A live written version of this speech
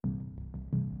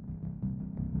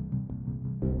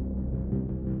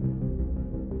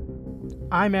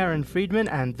I'm Aaron Friedman,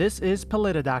 and this is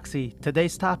Politidoxy.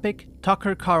 Today's topic,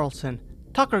 Tucker Carlson.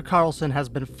 Tucker Carlson has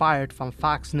been fired from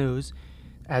Fox News,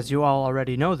 as you all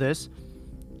already know this,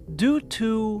 due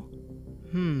to...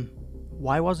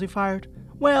 why was he fired?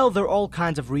 Well, there are all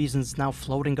kinds of reasons now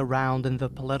floating around in the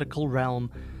political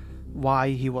realm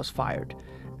why he was fired.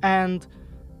 And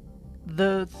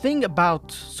the thing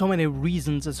about so many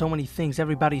reasons and so many things,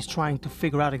 everybody's trying to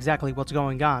figure out exactly what's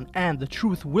going on, and the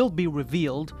truth will be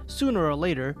revealed sooner or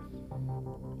later.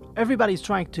 Everybody's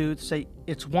trying to say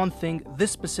it's one thing,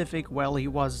 this specific, well, he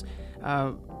was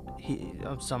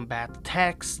some bad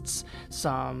texts,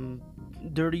 some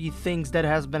dirty things that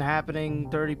has been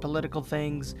happening, dirty political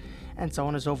things, and so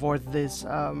on and so forth, this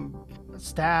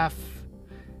staff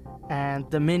and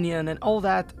Dominion and all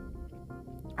that.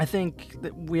 I think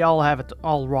that we all have it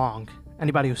all wrong.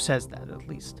 Anybody who says that, at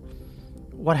least.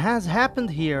 What has happened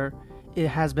here, it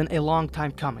has been a long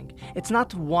time coming. It's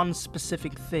not one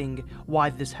specific thing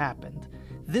why this happened.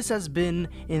 This has been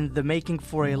in the making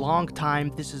for a long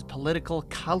time. This is political,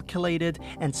 calculated,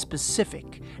 and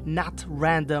specific, not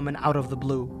random and out of the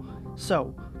blue.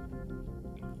 So,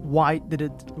 why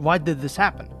did this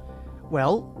happen?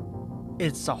 Well,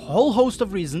 it's a whole host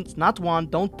of reasons, not one.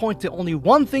 Don't point to only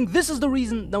one thing. This is the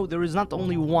reason. No, there is not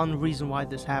only one reason why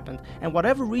this happened. And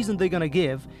whatever reason they're going to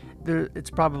give,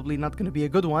 it's probably not going to be a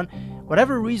good one.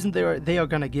 Whatever reason they are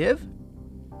going to give,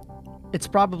 it's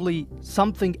probably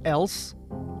something else.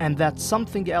 And that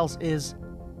something else is,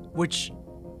 which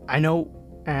I know,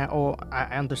 or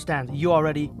I understand, you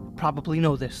already probably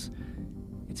know this.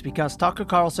 It's because Tucker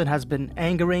Carlson has been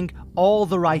angering all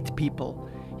the right people.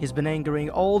 He's been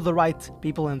angering all the right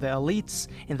people in the elites,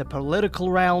 in the political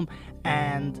realm,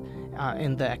 and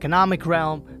in the economic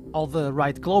realm, all the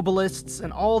right globalists,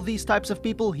 and all these types of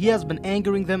people. He has been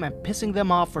angering them and pissing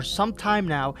them off for some time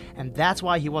now, and that's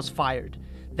why he was fired.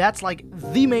 That's like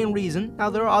the main reason.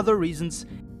 Now, there are other reasons,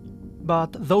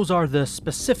 but those are the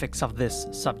specifics of this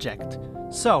subject.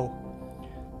 So,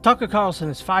 Tucker Carlson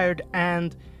is fired,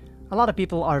 and a lot of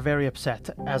people are very upset,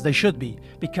 as they should be,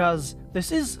 because this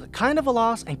is kind of a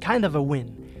loss and kind of a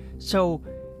win. So,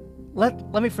 let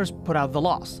me first put out the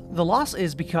loss. The loss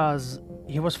is because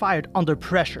he was fired under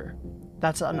pressure.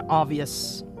 That's an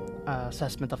obvious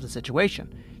assessment of the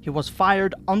situation. He was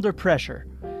fired under pressure,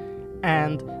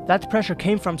 and that pressure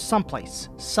came from someplace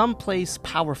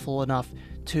powerful enough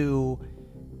to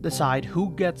decide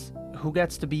who gets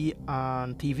to be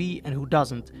on TV and who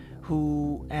doesn't.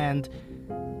 And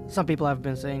some people have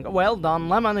been saying, well, Don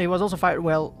Lemon, he was also fired.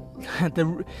 Well,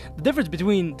 the difference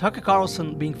between Tucker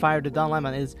Carlson being fired and Don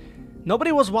Lemon is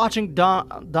nobody was watching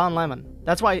Don Lemon.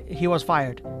 That's why he was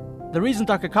fired. The reason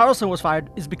Tucker Carlson was fired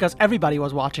is because everybody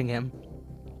was watching him.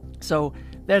 So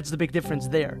that's the big difference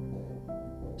there.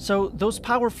 So those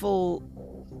powerful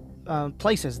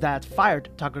places that fired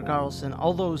Tucker Carlson,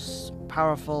 all those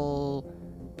powerful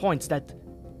points that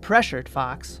pressured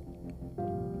Fox,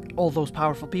 all those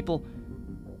powerful people,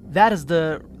 that is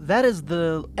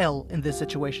the L in this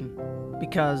situation,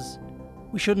 because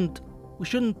we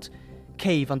shouldn't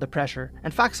cave under pressure.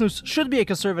 And Fox News should be a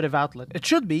conservative outlet. It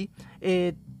should be.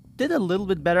 It did a little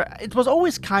bit better. It was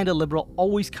always kind of liberal,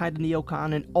 always kind of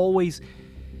neocon, and always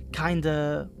kind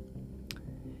of...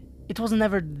 It was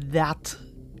never that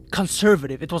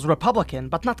conservative. It was Republican,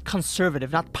 but not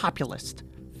conservative, not populist.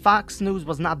 Fox News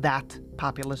was not that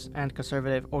populist and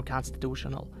conservative or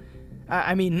constitutional.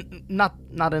 I mean, not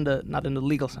in the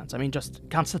legal sense. I mean, just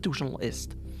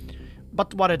constitutionalist.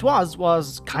 But what it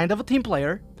was kind of a team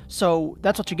player. So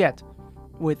that's what you get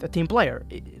with a team player.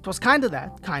 It was kind of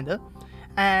that,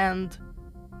 and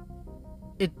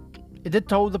it did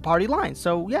toe the party line.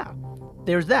 So yeah,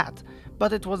 there's that.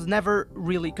 But it was never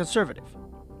really conservative.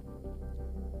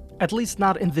 At least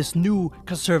not in this new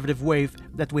conservative wave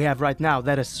that we have right now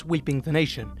that is sweeping the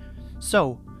nation.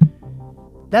 So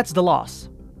that's the loss.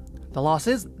 The loss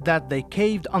is that they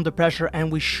caved under pressure,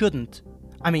 and we shouldn't.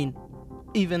 I mean,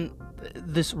 even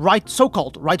this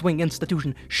so-called right-wing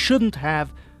institution shouldn't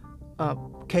have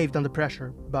caved under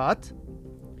pressure. But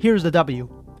here's the W.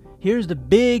 Here's the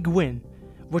big win,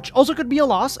 which also could be a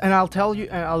loss, and I'll tell you,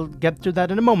 and I'll get to that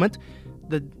in a moment.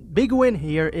 The big win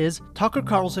here is Tucker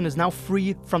Carlson is now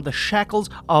free from the shackles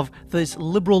of this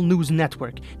liberal news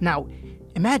network. Now,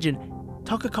 imagine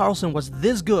Tucker Carlson was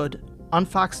this good on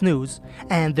Fox News,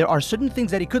 and there are certain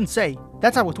things that he couldn't say.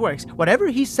 That's how it works. Whatever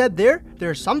he said there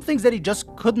are some things that he just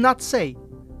could not say.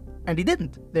 And he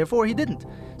didn't. Therefore, he didn't.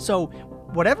 So,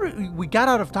 whatever we got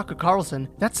out of Tucker Carlson,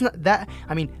 that's not that...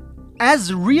 I mean,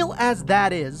 as real as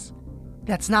that is,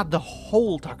 that's not the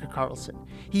whole Tucker Carlson.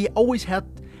 He always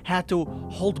had to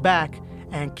hold back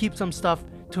and keep some stuff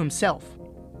to himself.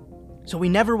 So he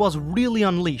never was really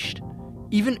unleashed.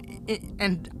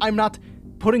 And I'm not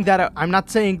putting that out. I'm not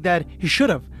saying that he should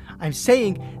have. I'm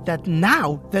saying that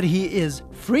now that he is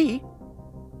free,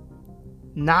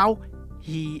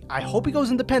 I hope he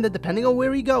goes independent, depending on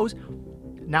where he goes.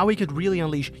 Now he could really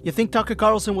unleash. You think Tucker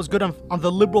Carlson was good on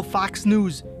the liberal Fox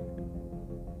News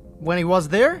when he was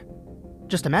there?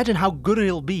 Just imagine how good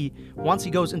he'll be once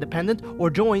he goes independent or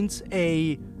joins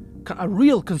a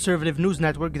real conservative news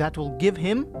network that will give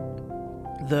him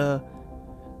the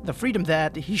freedom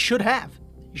that he should have.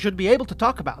 He should be able to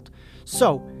talk about.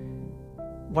 So,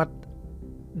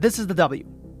 this is the W.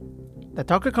 That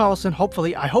Tucker Carlson,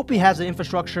 hopefully, I hope he has the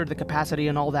infrastructure, the capacity,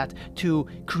 and all that to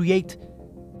create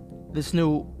this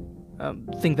new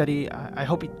thing that I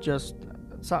hope he just,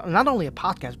 not only a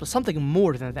podcast, but something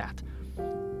more than that.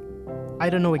 I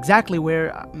don't know exactly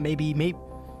where, maybe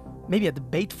a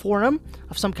debate forum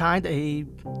of some kind,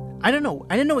 I don't know.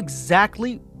 I don't know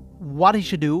exactly what he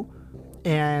should do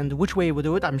and which way he would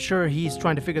do it. I'm sure he's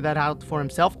trying to figure that out for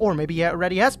himself, or maybe he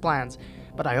already has plans,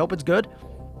 but I hope it's good.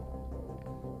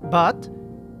 But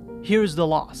here's the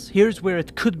loss. Here's where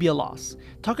it could be a loss.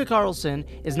 Tucker Carlson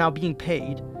is now being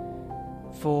paid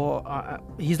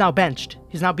he's now benched.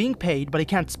 He's now being paid, but he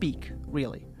can't speak,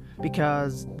 really,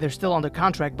 because they're still under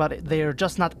contract, but they're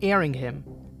just not airing him.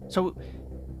 So,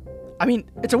 I mean,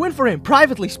 it's a win for him,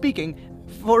 privately speaking.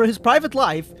 For his private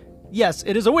life, yes,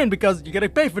 it is a win because you're getting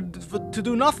paid to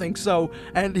do nothing. So,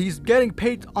 and he's getting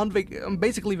paid on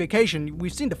basically vacation.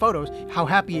 We've seen the photos, how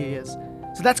happy he is.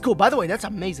 So that's cool. By the way, that's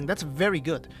amazing. That's very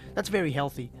good. That's very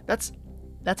healthy. That's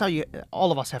how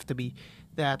all of us have to be.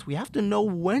 That we have to know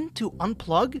when to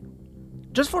unplug,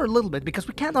 just for a little bit, because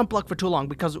we can't unplug for too long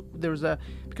because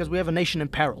we have a nation in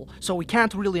peril. So we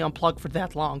can't really unplug for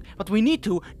that long. But we need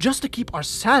to, just to keep our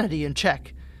sanity in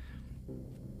check.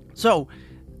 So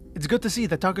it's good to see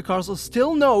that Tucker Carlson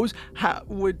still knows how,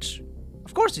 which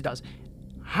of course he does,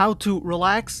 how to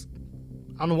relax,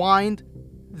 unwind,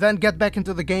 then get back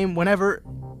into the game whenever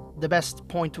the best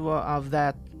point of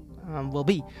that will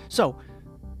be. So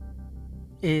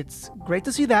it's great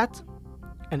to see that,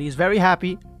 and he's very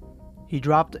happy. He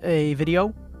dropped a video,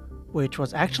 which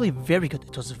was actually very good.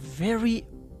 It was very,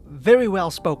 very well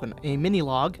spoken. A mini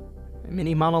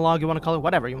monologue, you want to call it,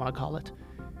 whatever you want to call it.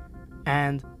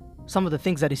 And some of the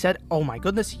things that he said, oh my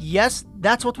goodness, yes,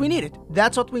 that's what we needed.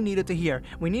 That's what we needed to hear.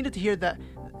 We needed to hear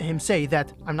him say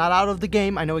that I'm not out of the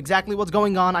game. I know exactly what's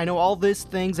going on. I know all these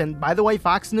things. And by the way,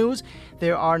 Fox News,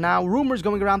 there are now rumors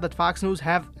going around that Fox News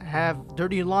have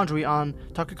dirty laundry on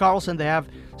Tucker Carlson. They have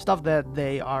stuff that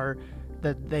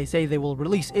they say they will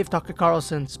release if Tucker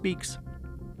Carlson speaks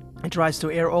and tries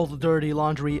to air all the dirty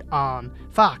laundry on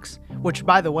Fox. Which,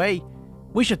 by the way,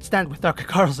 we should stand with Tucker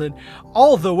Carlson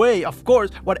all the way, of course.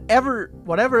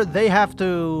 Whatever they have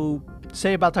to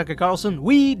say about Tucker Carlson,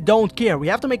 we don't care. We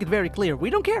have to make it very clear. We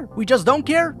don't care. We just don't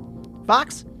care.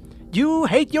 Fox, you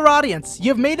hate your audience.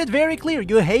 You've made it very clear.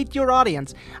 You hate your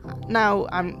audience. Now,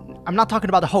 I'm not talking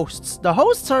about the hosts. The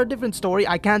hosts are a different story.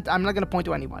 I'm not going to point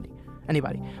to anybody.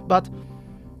 But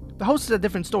the hosts is a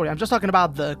different story. I'm just talking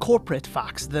about the corporate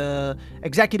Fox, the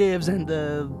executives and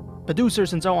the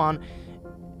producers and so on.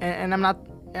 And I'm not,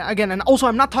 again, and also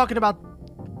I'm not talking about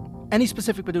any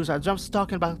specific producer. I'm just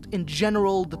talking about, in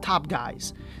general, the top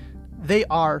guys. They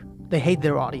hate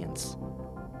their audience.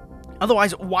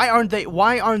 Otherwise, why aren't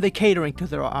they catering to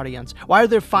their audience? Why are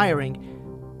they firing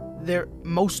their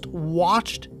most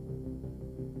watched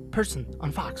person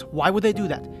on Fox? Why would they do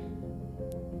that?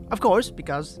 Of course,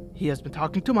 because he has been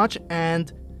talking too much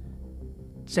and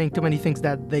saying too many things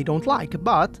that they don't like,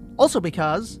 but also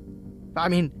because, I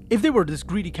mean, if they were these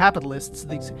greedy capitalists,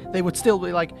 they would still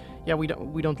be like, yeah, we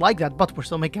don't like that, but we're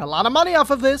still making a lot of money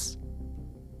off of this.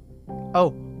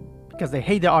 Oh, because they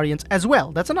hate their audience as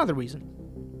well. That's another reason.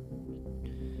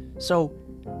 So,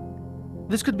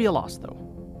 this could be a loss, though,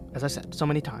 as I said so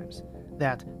many times,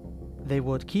 that they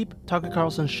would keep Tucker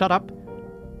Carlson shut up,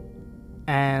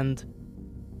 and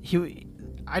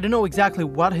I don't know exactly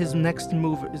what his next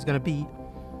move is going to be.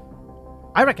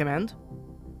 I recommend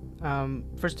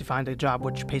first to find a job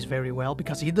which pays very well,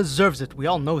 because he deserves it. We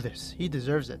all know this. He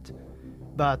deserves it.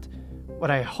 But what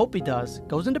I hope he does,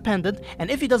 goes independent, and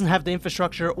if he doesn't have the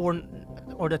infrastructure or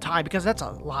the time, because that's a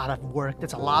lot of work,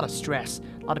 that's a lot of stress.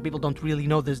 A lot of people don't really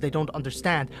know this. They don't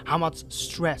understand how much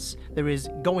stress there is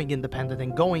going independent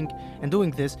and going and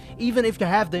doing this. Even if they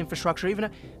have the infrastructure, even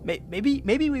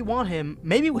maybe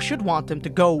we should want him to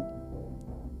go.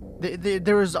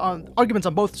 There is arguments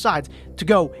on both sides to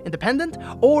go independent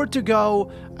or to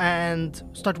go and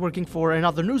start working for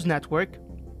another news network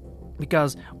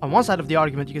Because on one side of the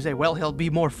argument, you can say, well, he'll be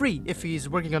more free. If he's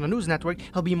working on a news network,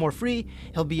 he'll be more free.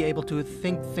 He'll be able to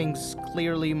think things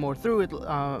clearly more through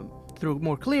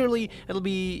more clearly. It'll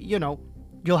be,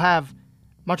 you'll have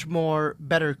much more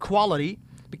better quality,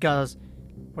 because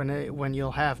when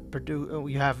you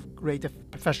have great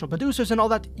professional producers and all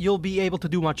that, you'll be able to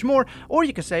do much more. Or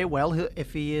you can say, well,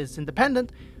 if he is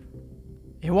independent,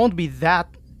 it won't be that.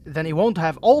 Then he won't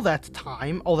have all that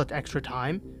extra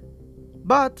time.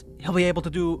 But he'll be able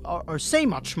to do or say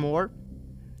much more,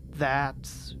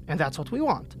 and that's what we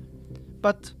want.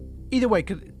 But either way,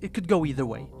 it could go either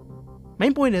way.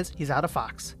 Main point is, he's out of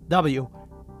Fox. W.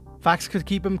 Fox could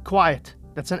keep him quiet.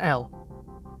 That's an L.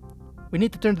 We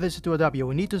need to turn this into a W.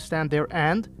 We need to stand there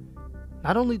and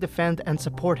not only defend and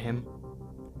support him,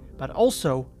 but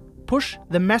also push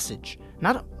the message.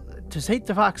 Not to say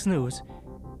to Fox News,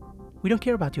 we don't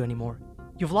care about you anymore.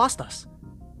 You've lost us.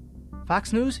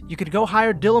 Fox News, you could go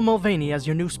hire Dylan Mulvaney as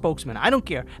your new spokesman. I don't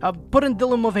care. Put in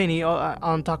Dylan Mulvaney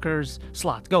on Tucker's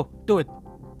slot. Go, do it.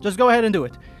 Just go ahead and do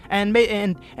it.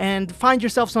 And find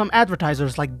yourself some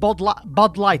advertisers like Bud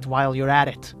Light while you're at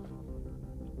it.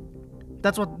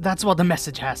 That's what the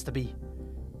message has to be.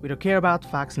 We don't care about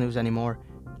Fox News anymore.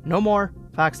 No more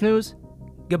Fox News.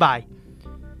 Goodbye.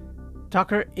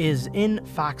 Tucker is in,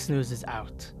 Fox News is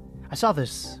out. I saw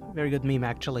this very good meme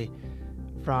actually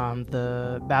from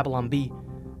the Babylon Bee.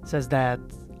 It says that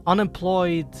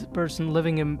unemployed person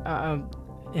living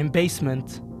in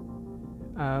basement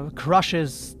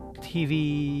crushes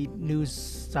TV news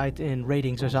site in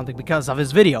ratings or something because of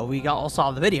his video. We all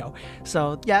saw the video.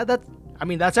 So yeah,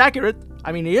 that's accurate.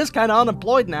 He is kind of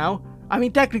unemployed now.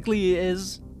 Technically he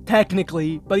is,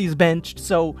 but he's benched,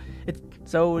 so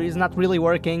he's not really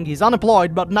working. He's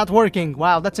unemployed but not working.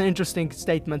 Wow, that's an interesting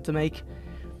statement to make.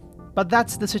 But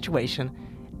that's the situation.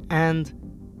 And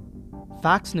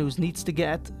Fox News needs to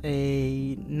get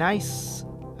a nice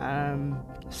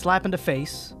slap in the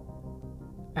face,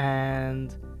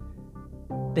 and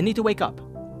they need to wake up.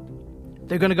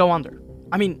 They're gonna go under.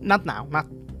 Not now. Not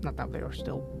now. They are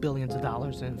still billions of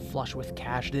dollars and flush with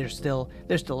cash. They're still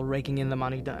raking in the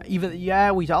money.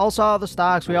 We all saw the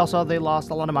stocks. We all saw they lost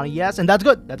a lot of money. Yes, and that's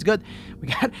good.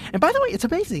 And by the way, it's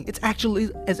amazing. It's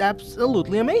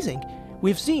absolutely amazing.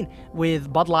 We've seen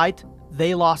with Bud Light,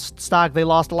 they lost stock. They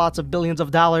lost lots of billions of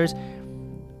dollars.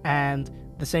 And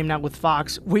the same now with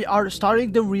Fox. We are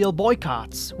starting the real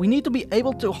boycotts. We need to be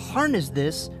able to harness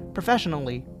this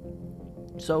professionally.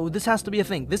 So this has to be a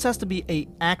thing. This has to be a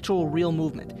actual real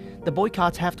movement. The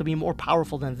boycotts have to be more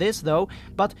powerful than this, though.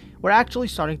 But we're actually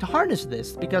starting to harness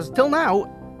this, because till now,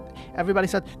 everybody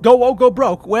said, go woke, go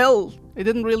broke. Well, it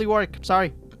didn't really work.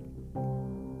 Sorry.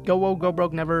 Go woke, go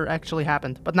broke never actually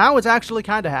happened. But now it's actually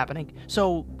kind of happening.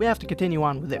 So we have to continue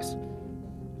on with this.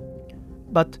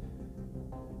 But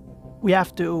we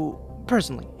have to,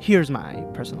 personally, here's my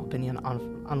personal opinion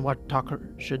on what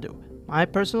Tucker should do. My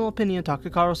personal opinion,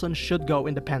 Tucker Carlson should go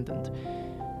independent.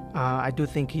 I do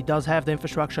think he does have the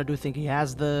infrastructure. I do think he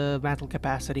has the mental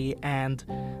capacity and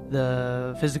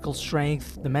the physical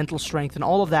strength, the mental strength, and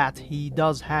all of that. He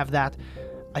does have that.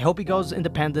 I hope he goes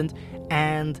independent,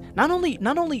 and not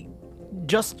only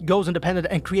just goes independent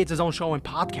and creates his own show and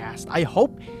podcast. I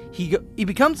hope he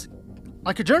becomes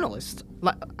like a journalist.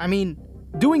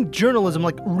 Doing journalism,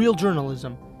 like real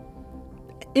journalism,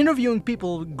 interviewing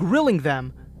people, grilling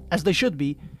them as they should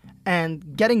be,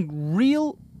 and getting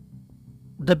real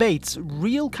debates,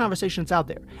 real conversations out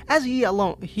there. As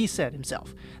he said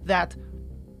himself, that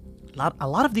a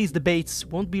lot of these debates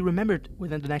won't be remembered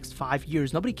within the next 5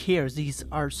 years. Nobody cares. These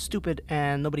are stupid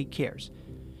and nobody cares.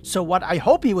 So what I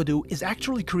hope he would do is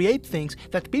actually create things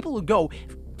that people will go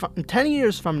 10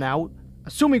 years from now,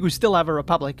 assuming we still have a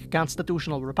republic,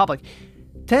 constitutional republic,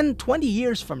 10, 20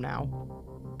 years from now,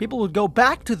 people would go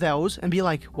back to those and be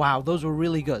like, wow, those were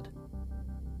really good.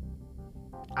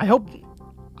 I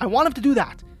want him to do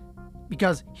that,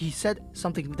 because he said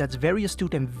something that's very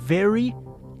astute and very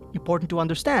important to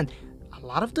understand. A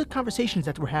lot of the conversations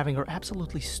that we're having are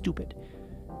absolutely stupid.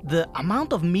 The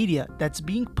amount of media that's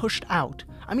being pushed out,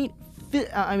 the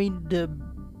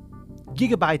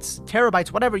gigabytes, terabytes,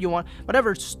 whatever you want,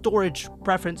 whatever storage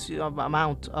preference,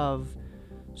 amount of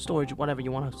storage, whatever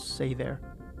you want to say there,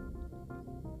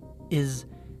 is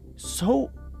so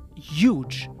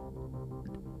huge.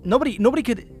 Nobody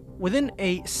could, within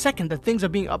a second that things are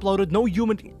being uploaded,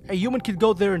 a human could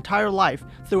go their entire life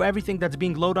through everything that's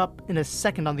being loaded up in a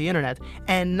second on the internet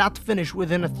and not finish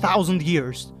within 1,000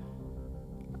 years.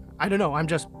 I don't know. I'm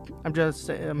just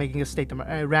making a statement,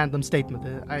 a random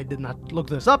statement. I did not look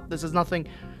this up. This is nothing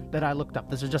that I looked up.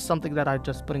 This is just something that I'm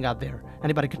just putting out there.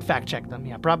 Anybody could fact check them.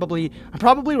 Yeah, probably. I'm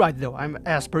probably right though. I'm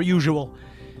as per usual.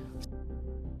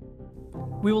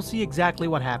 We will see exactly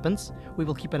what happens. We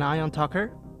will keep an eye on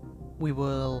Tucker. We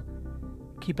will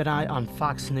keep an eye on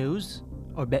Fox News.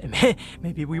 Or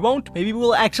maybe we won't. Maybe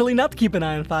we'll actually not keep an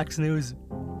eye on Fox News.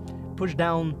 Push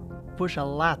a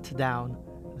lot down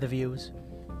the views.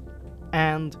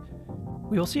 And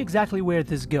we will see exactly where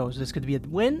this goes. This could be a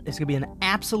win. This could be an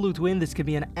absolute win. This could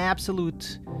be an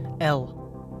absolute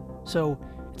L. So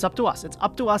it's up to us. It's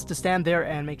up to us to stand there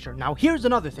and make sure. Now, here's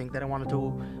another thing that I wanted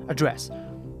to address.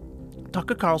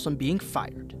 Tucker Carlson being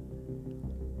fired.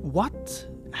 What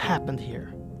happened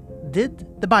here?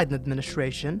 Did the Biden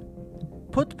administration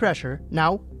put pressure,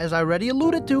 now, as I already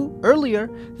alluded to earlier,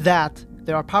 that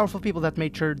there are powerful people that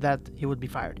made sure that he would be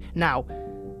fired? Now,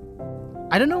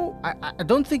 I don't know, I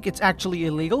don't think it's actually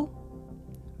illegal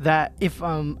that if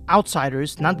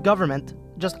outsiders, not government,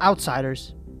 just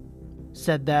outsiders,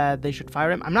 said that they should fire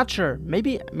him. I'm not sure.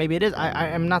 Maybe it is. I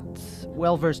am not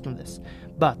well versed on this.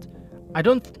 But I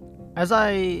don't, as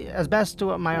best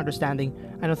to my understanding,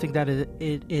 I don't think that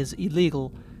it is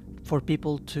illegal for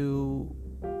people to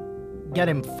get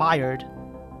him fired,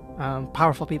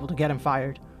 powerful people to get him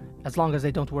fired, as long as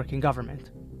they don't work in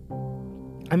government.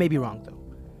 I may be wrong though.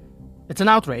 It's an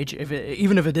outrage,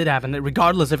 even if it did happen,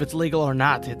 regardless if it's legal or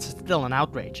not, it's still an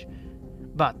outrage.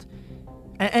 But,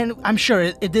 and I'm sure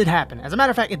it did happen. As a matter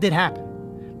of fact, it did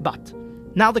happen. But,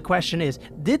 now the question is,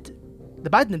 did the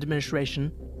Biden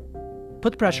administration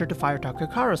put pressure to fire Tucker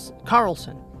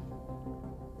Carlson?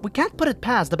 We can't put it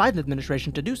past the Biden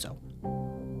administration to do so.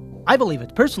 I believe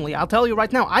it. Personally, I'll tell you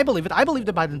right now, I believe it. I believe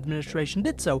the Biden administration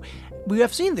did so. We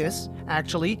have seen this,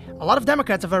 actually. A lot of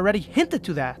Democrats have already hinted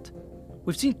to that.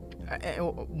 We've seen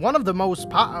one of the most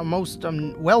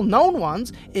well-known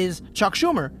ones is Chuck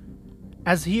Schumer,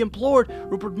 as he implored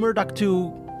Rupert Murdoch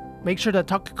to make sure that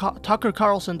Tucker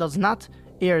Carlson does not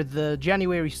air the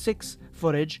January 6th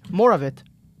footage, more of it.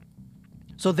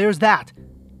 So there's that.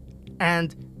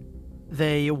 And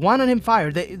they wanted him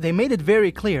fired. They made it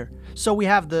very clear. So we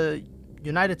have the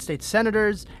United States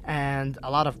senators and a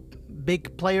lot of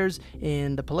big players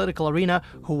in the political arena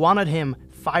who wanted him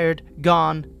fired,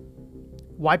 gone,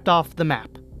 wiped off the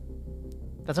map.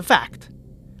 That's a fact.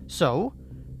 So,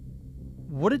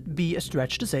 would it be a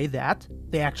stretch to say that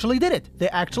they actually did it? They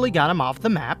actually got him off the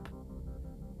map,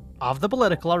 of the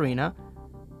political arena,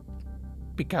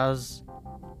 because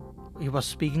he was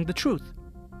speaking the truth.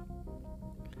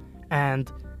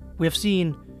 And we have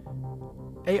seen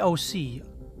AOC,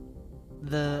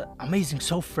 the amazing,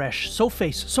 so fresh, so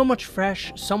face, so much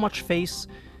fresh, so much face.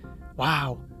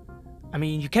 Wow. I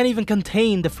mean, you can't even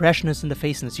contain the freshness and the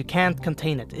faceness. You can't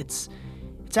contain it. It's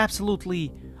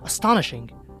absolutely astonishing.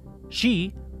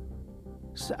 She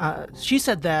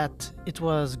said that it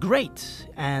was great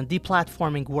and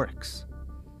deplatforming works.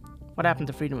 What happened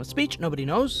to freedom of speech? Nobody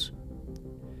knows.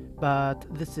 But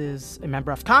this is a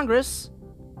member of Congress.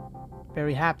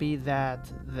 Very happy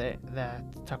that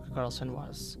Tucker Carlson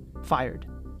was fired,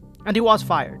 and he was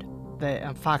fired.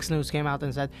 The Fox News came out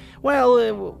and said,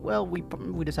 "Well,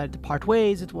 we decided to part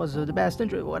ways. It was the best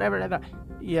interest, whatever."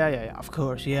 Yeah. Of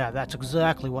course, yeah. That's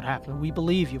exactly what happened. We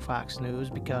believe you, Fox News,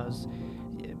 because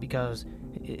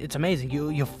it's amazing.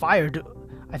 You fired,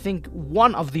 I think,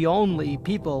 one of the only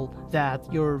people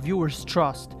that your viewers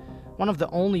trust. One of the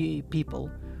only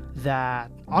people that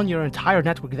on your entire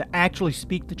network that actually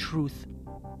speak the truth.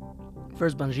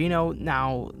 First Bongino,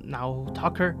 now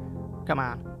Tucker. Come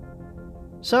on.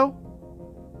 So,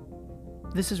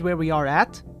 this is where we are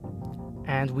at,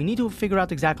 and we need to figure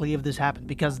out exactly if this happened,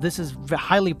 because this is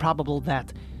highly probable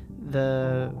that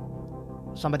a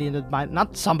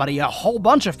whole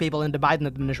bunch of people in the Biden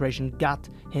administration got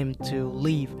him to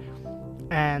leave.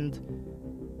 And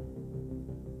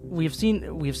we've seen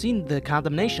the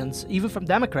condemnations, even from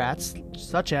Democrats,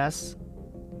 such as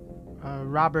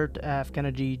Robert F.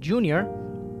 Kennedy Jr.,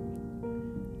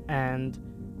 and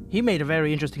he made a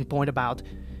very interesting point about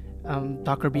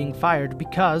Tucker being fired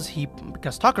because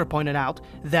Tucker pointed out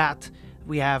that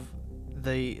we have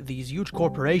these huge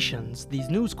corporations, these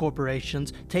news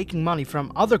corporations, taking money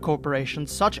from other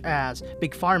corporations such as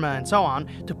Big Pharma and so on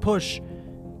to push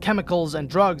chemicals and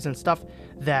drugs and stuff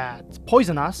that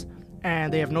poison us,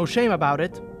 and they have no shame about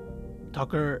it.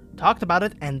 Tucker talked about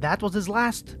it, and that was his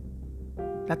last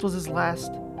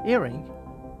airing.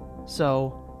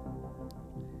 So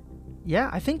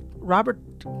yeah, I think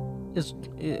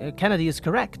Kennedy is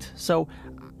correct. So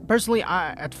personally,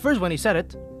 at first when he said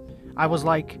it, I was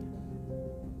like,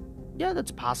 Yeah,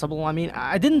 that's possible. I mean,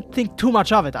 I didn't think too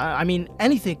much of it. I mean,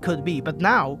 anything could be, but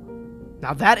now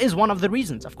that is one of the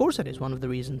reasons. Of course it is one of the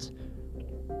reasons.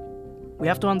 We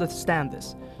have to understand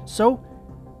this. So,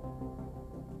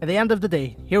 at the end of the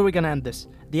day, here we're gonna end this.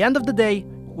 At the end of the day,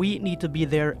 we need to be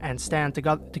there and stand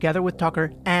together with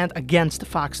Tucker and against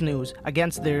Fox News,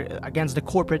 against the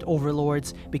corporate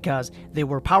overlords, because they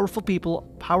were powerful people,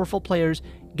 powerful players,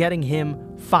 getting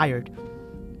him fired.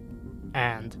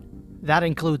 And that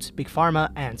includes Big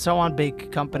Pharma and so on,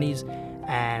 big companies,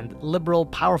 and liberal,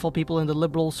 powerful people in the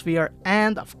liberal sphere,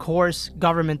 and of course,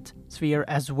 government sphere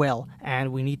as well.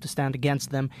 And we need to stand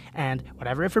against them, and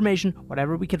whatever information,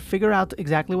 whatever we can figure out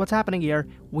exactly what's happening here,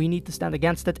 we need to stand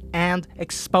against it and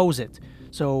expose it.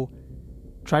 So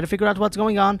try to figure out what's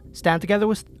going on, stand together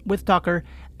with Tucker,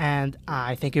 and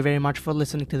I thank you very much for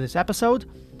listening to this episode.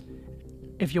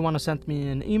 If you want to send me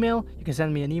an email, you can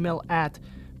send me an email at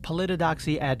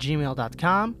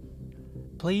politidoxy@gmail.com.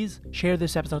 Please share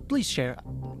this episode. Please share.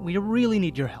 We really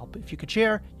need your help. If you could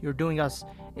share, you're doing us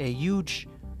a huge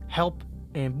help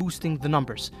in boosting the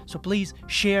numbers. So please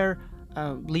share,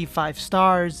 leave 5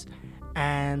 stars,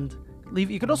 and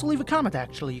you could also leave a comment,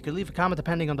 actually. You could leave a comment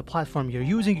depending on the platform you're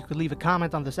using. You could leave a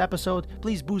comment on this episode.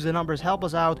 Please boost the numbers, help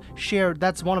us out, share.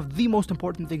 That's one of the most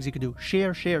important things you could do.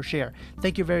 Share, share, share.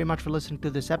 Thank you very much for listening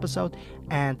to this episode.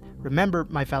 And remember,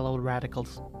 my fellow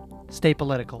radicals, stay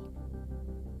political.